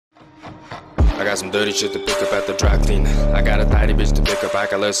I got some dirty shit to pick up at the dry cleaner. I got a tidy bitch to pick up, I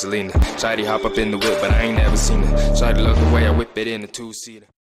got love Selena. Shawty hop up in the whip, but I ain't never seen her. Shawty love the way I whip it in a two-seater.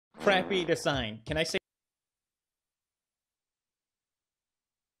 Crappy design. Can I say?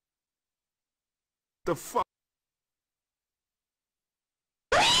 The fuck?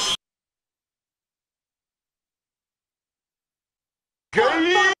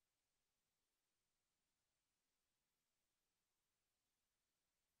 Gay!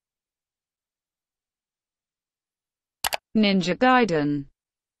 Ninja Gaiden.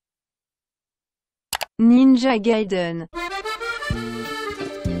 Ninja Gaiden.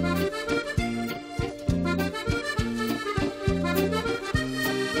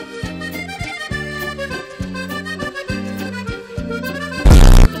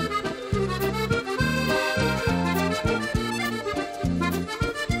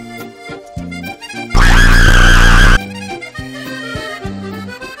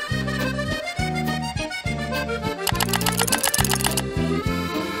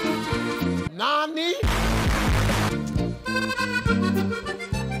 Nani?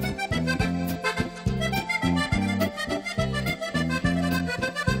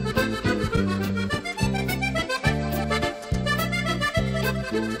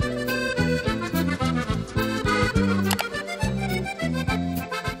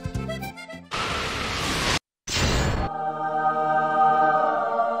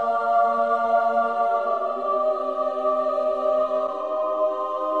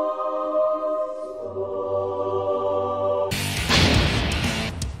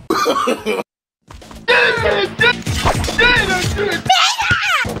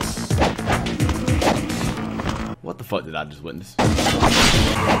 What the fuck did I just witness?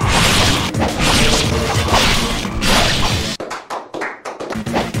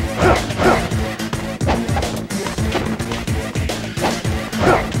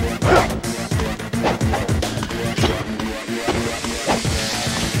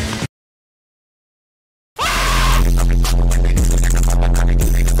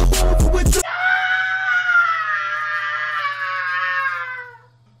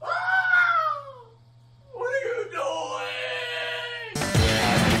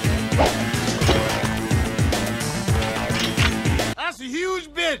 That's a huge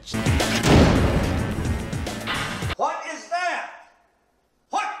bitch! What is that?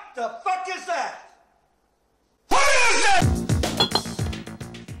 What the fuck is that? What is it?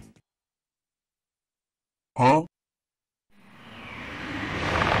 Huh?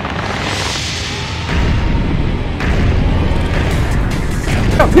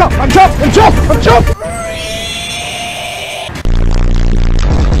 Yo, I'm jumping!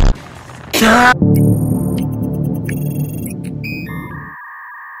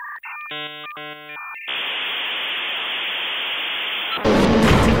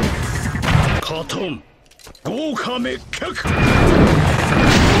 Katon, 豪華滅却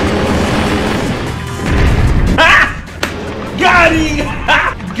Got him!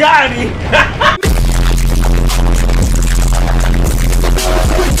 Got him!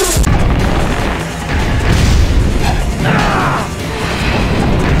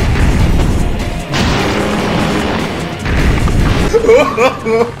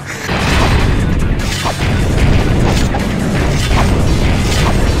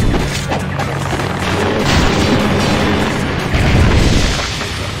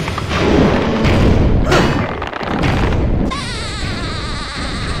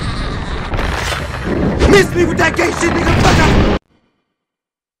 Miss me with that gay shit, nigga, fucker!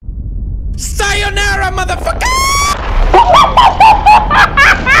 Sayonara, motherfucker!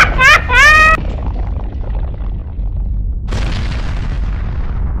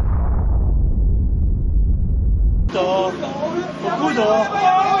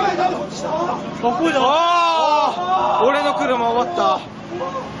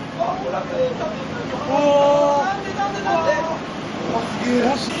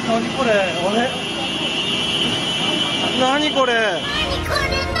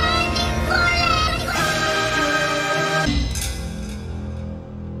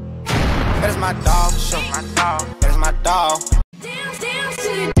 That's my dog, show my dog. That's my dog.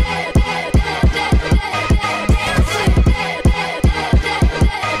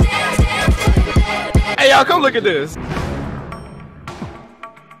 Hey, y'all, come look at this.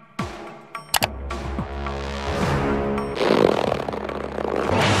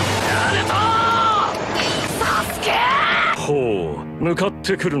ほう、向かっ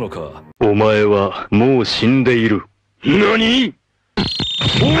てくるのか。お前はもう死んでいる。何？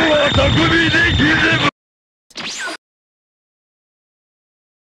大は匠でギゼブ。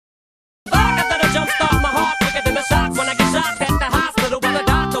Jumpstart my heart quicker than the shots when I get shots at the hospital by the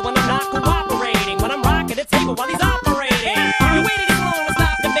doctor when I'm not cooperating.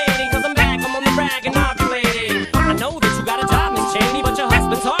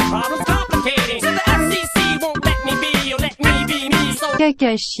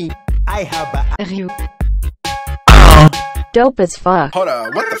 Kakashi. I have a... Ryu. Dope as fuck. Hold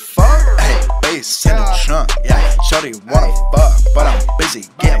up, what the fuck? Hey, bass in the trunk, yeah. Shorty wanna fuck, but I'm busy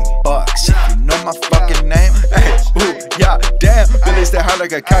getting bucks. If you know my fucking name, hey, ooh, yeah, damn. Billy stay high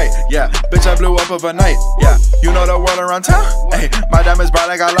like a kite, yeah. Bitch, I blew up overnight, yeah. You know the world around town, hey. My diamonds bright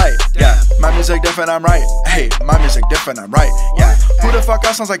like a light, yeah. My music different, I'm right, hey. My music different, I'm right, yeah. Who the fuck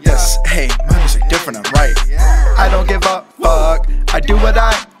else sounds like this? Hey, my music different, I'm right. I don't give a fuck, I do what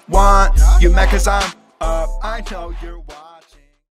I want. You mad cause I'm up, I know you're wild.